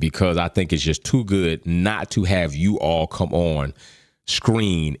week because I think it's just too good not to have you all come on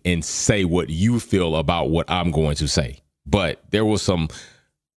screen and say what you feel about what I'm going to say. But there was some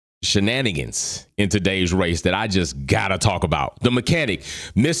shenanigans in today's race that I just got to talk about. The mechanic,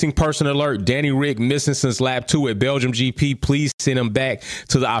 missing person alert. Danny Rick missing since lap 2 at Belgium GP. Please send him back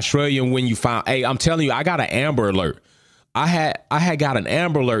to the Australian when you found. Hey, I'm telling you, I got an Amber Alert. I had got an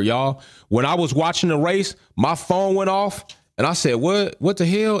Amber Alert, y'all. When I was watching the race, my phone went off and I said, what the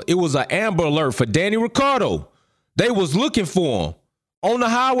hell? It was an Amber Alert for Danny Ricciardo. They was looking for him on the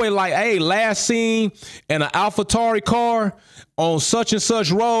highway like, hey, last seen in an AlphaTauri car on such and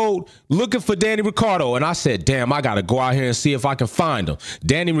such road looking for Danny Ricciardo. And I said, damn, I got to go out here and see if I can find him.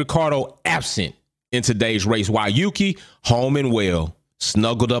 Danny Ricciardo absent in today's race while Yuki home and well,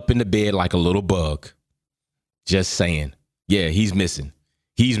 snuggled up in the bed like a little bug. Just saying. Yeah, he's missing.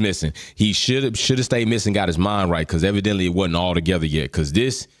 He's missing. He should have stayed missing, got his mind right, because evidently it wasn't all together yet. Because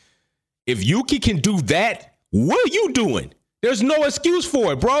if Yuki can do that, what are you doing? There's no excuse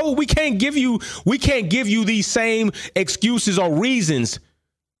for it, bro. We can't give you these same excuses or reasons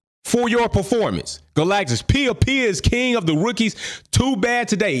for your performance. Galactus, Pia is king of the rookies. Too bad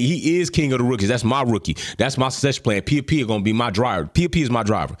today. He is king of the rookies. That's my rookie. That's my succession plan. Pia going to be my driver. Pia is my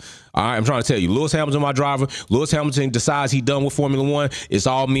driver. All right, I'm trying to tell you. Lewis Hamilton my driver. Lewis Hamilton decides he done with Formula One. It's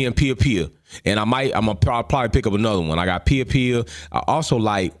all me and Pia. And I'm going to probably pick up another one. I got Pia.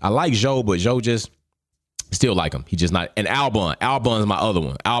 I like Joe, but Joe just still like him. He just not. And Albon is my other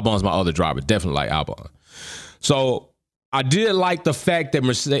one. Albon's my other driver. Definitely like Albon. So I did like the fact that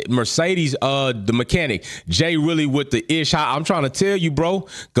Mercedes, the mechanic, Jay really with the ish. I'm trying to tell you, bro,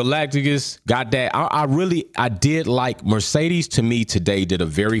 Galacticus got that. I did like Mercedes to me today did a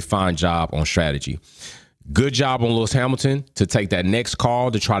very fine job on strategy. Good job on Lewis Hamilton to take that next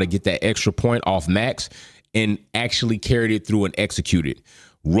call to try to get that extra point off Max and actually carried it through and executed.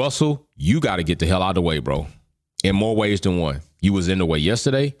 Russell, you got to get the hell out of the way, bro, in more ways than one. You was in the way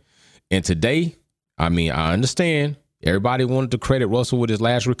yesterday, and today, I mean, I understand. Everybody wanted to credit Russell with his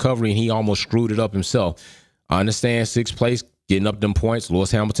last recovery, and he almost screwed it up himself. I understand 6th place, getting up them points.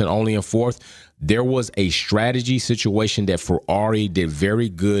 Lewis Hamilton only in 4th. There was a strategy situation that Ferrari did very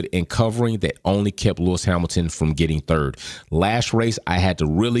good in covering that only kept Lewis Hamilton from getting 3rd. Last race, I had to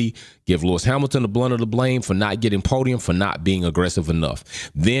really give Lewis Hamilton the blunt of the blame for not getting podium, for not being aggressive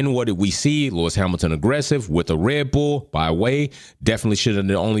enough. Then what did we see? Lewis Hamilton aggressive with a Red Bull by way. Definitely should have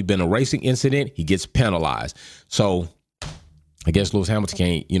only been a racing incident. He gets penalized. So I guess Lewis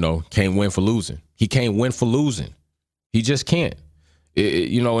Hamilton can't win for losing. He can't win for losing. He just can't.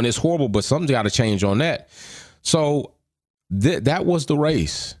 And it's horrible, but something's got to change on that. So that was the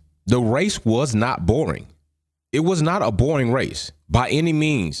race. The race was not boring. It was not a boring race by any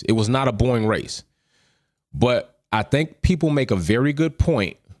means. It was not a boring race. But I think people make a very good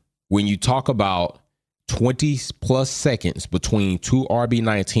point when you talk about 20 plus seconds between two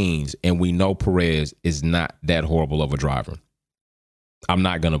RB19s, and we know Perez is not that horrible of a driver. I'm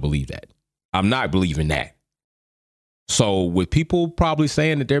not going to believe that. I'm not believing that. So with people probably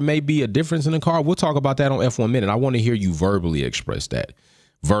saying that there may be a difference in the car, we'll talk about that on F1 Minute. I want to hear you verbally express that.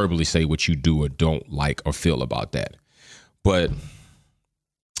 Verbally say what you do or don't like or feel about that. But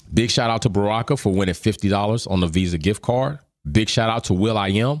big shout out to Baraka for winning $50 on the Visa gift card. Big shout out to Will I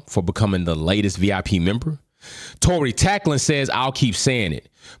Am for becoming the latest VIP member. Tori Tacklin says, I'll keep saying it.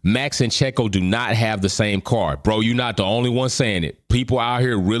 Max and Checo do not have the same car. Bro, you're not the only one saying it. People out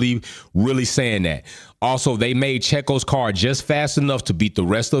here really, really saying that. Also, they made Checo's car just fast enough to beat the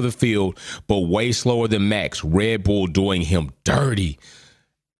rest of the field, but way slower than Max. Red Bull doing him dirty.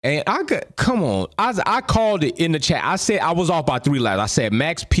 And come on. I called it in the chat. I said I was off by 3 laps. I said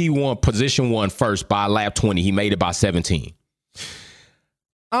Max P1, position 1 first by lap 20. He made it by 17.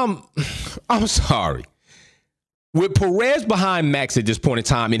 I'm sorry. With Perez behind Max at this point in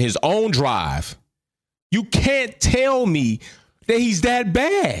time in his own drive, you can't tell me that he's that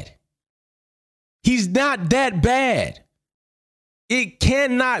bad. He's not that bad. It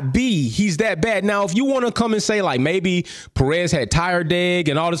cannot be he's that bad. Now, if you want to come and say, like, maybe Perez had tire deg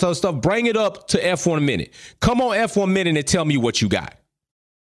and all this other stuff, bring it up to F1 Minute. Come on F1 Minute and tell me what you got.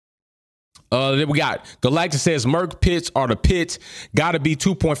 We got Galactic says Merc pits are the pits. Got to be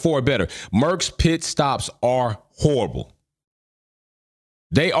 2.4 better. Merc's pit stops are horrible.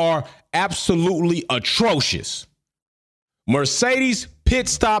 They are absolutely atrocious. Mercedes pit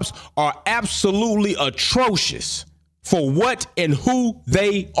stops are absolutely atrocious for what and who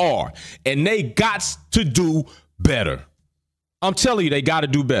they are. And they got to do better. I'm telling you, they got to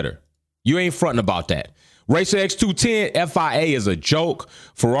do better. You ain't fronting about that. Racer X210, FIA is a joke.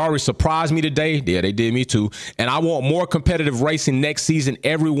 Ferrari surprised me today. Yeah, they did me too. And I want more competitive racing next season.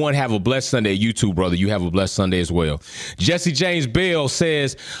 Everyone have a blessed Sunday. You too, brother. You have a blessed Sunday as well. Jesse James Bell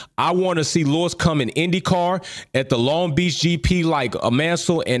says, I want to see Lewis come in IndyCar at the Long Beach GP like a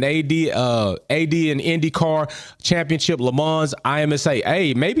Mansell and AD and IndyCar Championship, Le Mans, IMSA.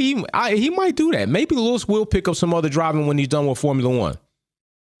 Hey, maybe he might do that. Maybe Lewis will pick up some other driving when he's done with Formula One.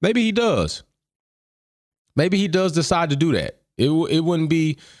 Maybe he does. Maybe he does decide to do that. It wouldn't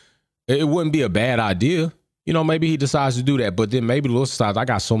be a bad idea. Maybe he decides to do that, but then maybe Lewis decides I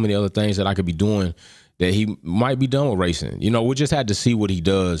got so many other things that I could be doing that he might be done with racing. We'll just have to see what he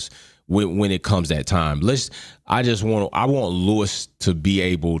does when it comes that time. I want Lewis to be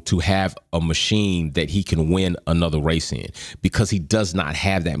able to have a machine that he can win another race in, because he does not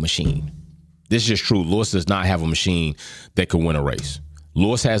have that machine. This is just true. Lewis does not have a machine that can win a race.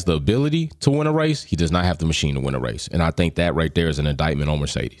 Lewis has the ability to win a race. He does not have the machine to win a race. And I think that right there is an indictment on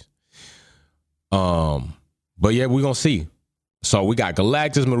Mercedes. But yeah, we're going to see. So we got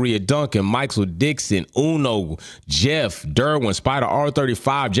Galactus, Maria Duncan, Michael Dixon, Uno, Jeff, Derwin, Spider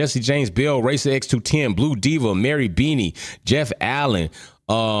R35, Jesse James Bill, Racer X210, Blue Diva, Mary Beanie, Jeff Allen.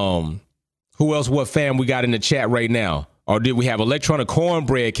 Who else, what fam we got in the chat right now? Or did we have Electronic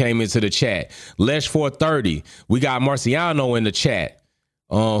Cornbread came into the chat? Lesh 430. We got Marciano in the chat.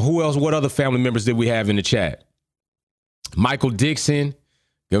 Who else? What other family members did we have in the chat? Michael Dixon,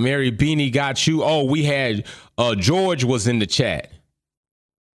 Mary Beanie got you. Oh, we had George was in the chat.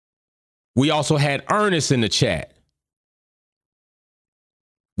 We also had Ernest in the chat.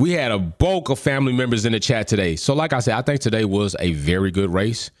 We had a bulk of family members in the chat today. So like I said, I think today was a very good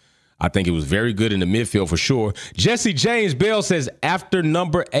race. I think it was very good in the midfield for sure. Jesse James Bell says after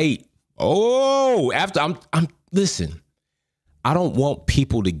number 8. Oh, after I'm listen. I don't want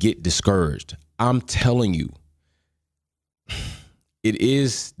people to get discouraged. I'm telling you. It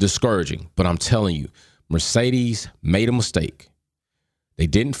is discouraging, but I'm telling you, Mercedes made a mistake. They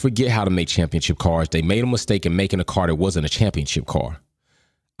didn't forget how to make championship cars. They made a mistake in making a car that wasn't a championship car.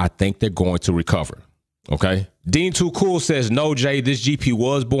 I think they're going to recover. Okay. Dean Too Cool says, no, Jay, this GP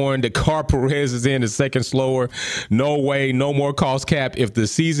was boring. The car Perez is in is second slower. No way. No more cost cap. If the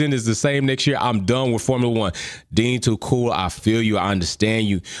season is the same next year, I'm done with Formula One. Dean Too Cool, I feel you. I understand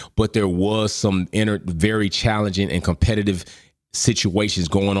you. But there was some very challenging and competitive situations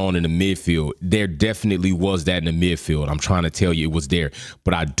going on in the midfield. There definitely was that in the midfield. I'm trying to tell you it was there.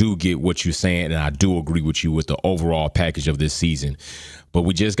 But I do get what you're saying, and I do agree with you with the overall package of this season. But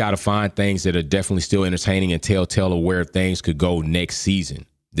we just got to find things that are definitely still entertaining and telltale of where things could go next season.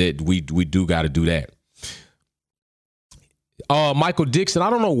 That we do got to do that. Michael Dixon, I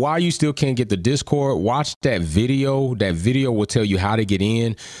don't know why you still can't get the Discord. Watch that video. That video will tell you how to get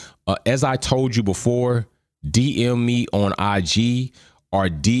in. As I told you before, DM me on IG or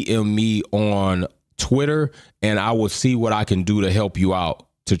DM me on Twitter, and I will see what I can do to help you out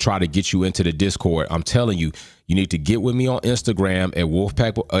to try to get you into the Discord. I'm telling you, you need to get with me on Instagram at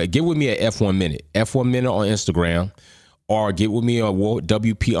Wolfpack. Get with me at F1 Minute. F1 Minute on Instagram, or get with me on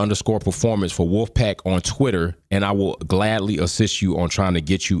WP_performance for Wolfpack on Twitter, and I will gladly assist you on trying to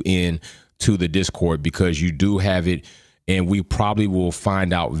get you in to the Discord, because you do have it, and we probably will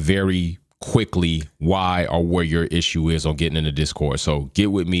find out very quickly why or where your issue is on getting in the Discord. So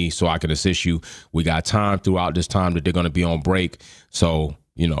get with me so I can assist you. We got time throughout this time that they're going to be on break. So,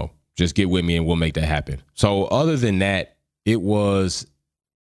 you know, just get with me and we'll make that happen. So other than that, it was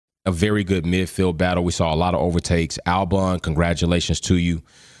a very good midfield battle. We saw a lot of overtakes. Albon, congratulations to you.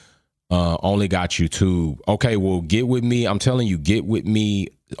 Only got you 2. Okay, well, get with me. I'm telling you, get with me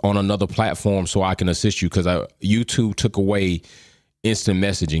on another platform so I can assist you, because YouTube took away instant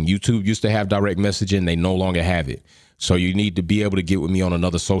messaging. YouTube used to have direct messaging. They no longer have it. So you need to be able to get with me on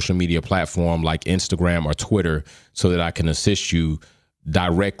another social media platform like Instagram or Twitter so that I can assist you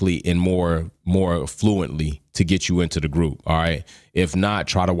directly and more fluently to get you into the group. All right. If not,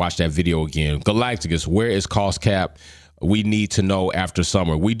 try to watch that video again. Galacticus, where is cost cap? We need to know after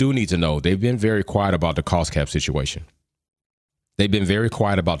summer. We do need to know. They've been very quiet about the cost cap situation. They've been very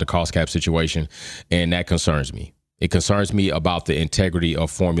quiet about the cost cap situation, and that concerns me. It concerns me about the integrity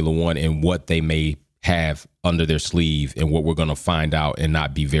of Formula One and what they may have under their sleeve and what we're going to find out and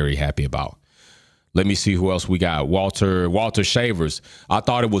not be very happy about. Let me see who else we got. Walter Shavers. I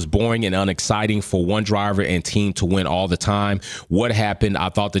thought it was boring and unexciting for one driver and team to win all the time. What happened? I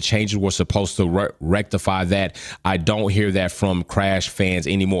thought the changes were supposed to rectify that. I don't hear that from Crash fans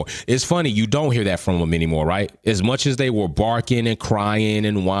anymore. It's funny, you don't hear that from them anymore, right? As much as they were barking and crying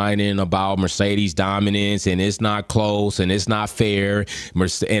and whining about Mercedes dominance and it's not close and it's not fair,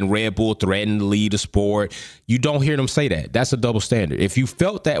 and Red Bull threatened to lead the sport, you don't hear them say that. That's a double standard. If you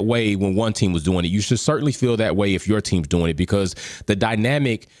felt that way when one team was doing it, you should certainly feel that way if your team's doing it, because the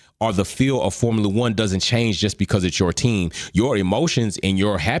dynamic or the feel of Formula One doesn't change just because it's your team. Your emotions and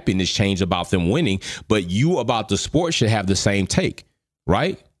your happiness change about them winning, but you about the sport should have the same take,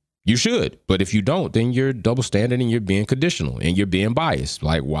 right? You should. But if you don't, then you're double standard and you're being conditional and you're being biased.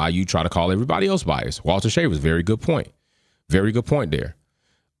 Like, why you try to call everybody else biased? Walter Shavers, very good point. Very good point there.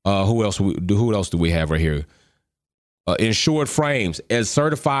 Who else do we have right here? Insured Frames. As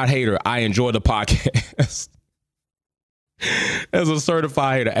certified hater, I enjoy the podcast. As a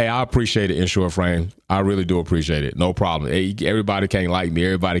certified hater, hey, I appreciate it, Insured Frame. I really do appreciate it. No problem. Hey, everybody can't like me.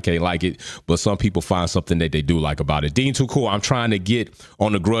 Everybody can't like it. But some people find something that they do like about it. Dean Too Cool, I'm trying to get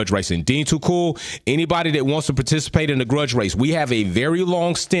on the grudge racing. Dean Too Cool, anybody that wants to participate in the grudge race, we have a very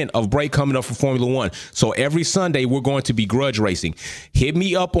long stint of break coming up for Formula One. So every Sunday, we're going to be grudge racing. Hit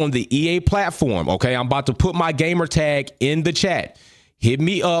me up on the EA platform, okay? I'm about to put my gamer tag in the chat. Hit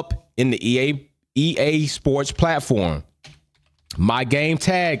me up in the EA Sports platform. My game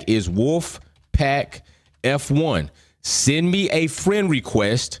tag is Wolfpack F1. Send me a friend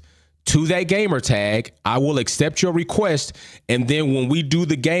request to that gamer tag. I will accept your request. And then when we do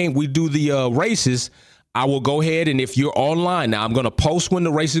the game, we do the races, I will go ahead, and if you're online, now I'm going to post when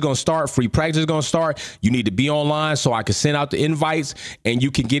the race is going to start, free practice is going to start. You need to be online so I can send out the invites and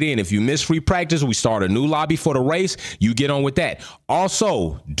you can get in. If you miss free practice, we start a new lobby for the race. You get on with that.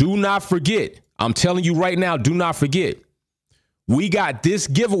 Also, do not forget, I'm telling you right now, do not forget, we got this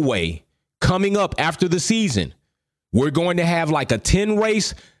giveaway coming up after the season. We're going to have like a 10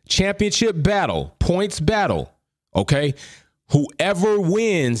 race championship battle, points battle. Okay. Whoever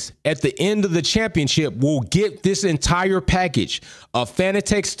wins at the end of the championship will get this entire package: a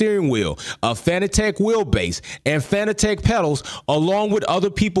Fanatec steering wheel, a Fanatec wheelbase, and Fanatec pedals, along with other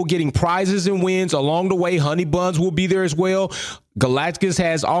people getting prizes and wins along the way. Honey Buns will be there as well. Galacticus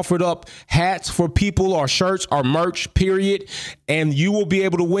has offered up hats for people, or shirts, or merch, period. And you will be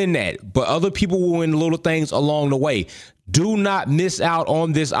able to win that. But other people will win little things along the way. Do not miss out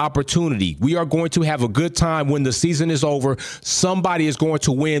on this opportunity. We are going to have a good time when the season is over. Somebody is going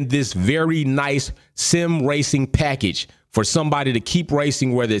to win this very nice sim racing package for somebody to keep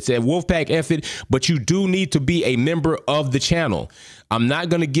racing, whether it's at Wolfpack Effort, but you do need to be a member of the channel. I'm not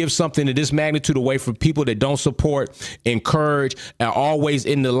going to give something of this magnitude away for people that don't support, encourage, and always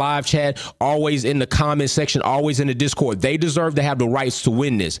in the live chat, always in the comment section, always in the Discord. They deserve to have the rights to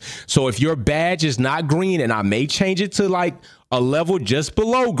win this. So if your badge is not green, and I may change it to like a level just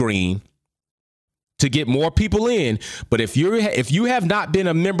below green to get more people in, but if you have not been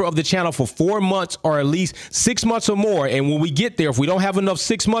a member of the channel for 4 months or at least 6 months or more, and when we get there, if we don't have enough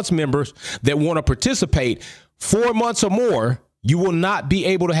 6 months members that want to participate, 4 months or more, you will not be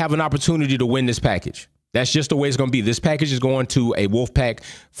able to have an opportunity to win this package. That's just the way it's going to be. This package is going to a Wolfpack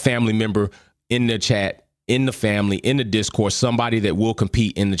family member in the chat, in the family, in the Discord, somebody that will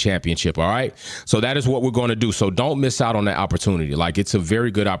compete in the championship. All right. So that is what we're going to do. So don't miss out on that opportunity. Like, it's a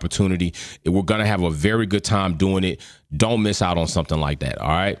very good opportunity. We're going to have a very good time doing it. Don't miss out on something like that. All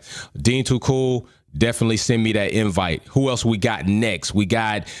right. Dean Too Cool, definitely send me that invite. Who else we got next? We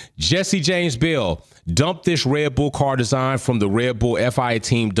got Jesse James Bill. Dump this Red Bull car design from the Red Bull FIA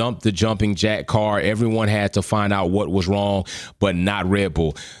team. Dump the jumping jack car. Everyone had to find out what was wrong, but not Red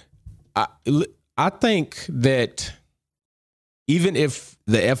Bull. I think that even if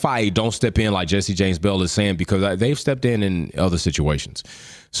the FIA don't step in like Jesse James Bell is saying, because they've stepped in other situations.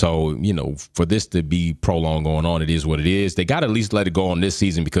 So, you know, for this to be prolonged going on, it is what it is. They got to at least let it go on this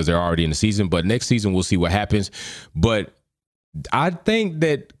season because they're already in the season. But next season, we'll see what happens. But I think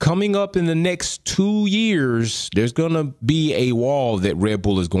that coming up in the next 2 years, there's going to be a wall that Red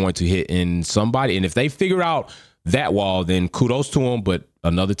Bull is going to hit in somebody. And if they figure out that wall, then kudos to them. But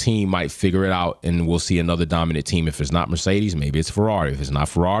another team might figure it out, and we'll see another dominant team. If it's not Mercedes, maybe it's Ferrari. If it's not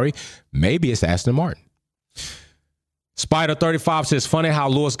Ferrari, maybe it's Aston Martin. Spider35 says, funny how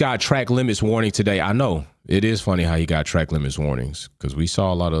Lewis got track limits warning today. I know. It is funny how he got track limits warnings because we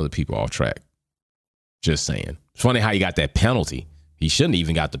saw a lot of other people off track. Just saying. It's funny how he got that penalty. He shouldn't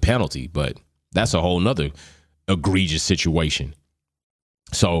even got the penalty, but that's a whole nother egregious situation.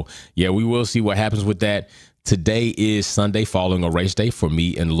 So, yeah, we will see what happens with that. Today is Sunday following a race day for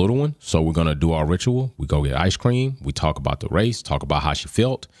me and the little one. So we're going to do our ritual. We go get ice cream. We talk about the race, talk about how she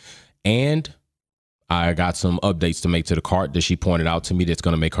felt. And I got some updates to make to the cart that she pointed out to me that's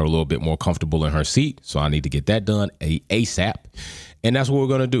going to make her a little bit more comfortable in her seat. So I need to get that done ASAP. And that's what we're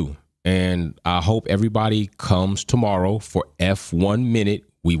going to do. And I hope everybody comes tomorrow for F1 Minute.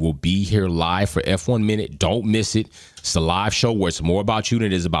 We will be here live for F1 Minute. Don't miss it. It's a live show where it's more about you than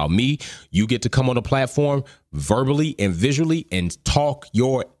it is about me. You get to come on the platform verbally and visually and talk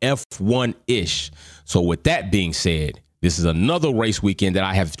your F1-ish. So with that being said, this is another race weekend that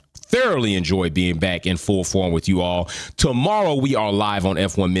I have thoroughly enjoyed being back in full form with you all. Tomorrow we are live on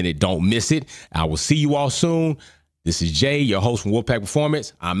F1 Minute. Don't miss it. I will see you all soon. This is Jay, your host from Wolfpack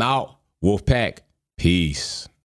Performance. I'm out. Wolfpack, peace.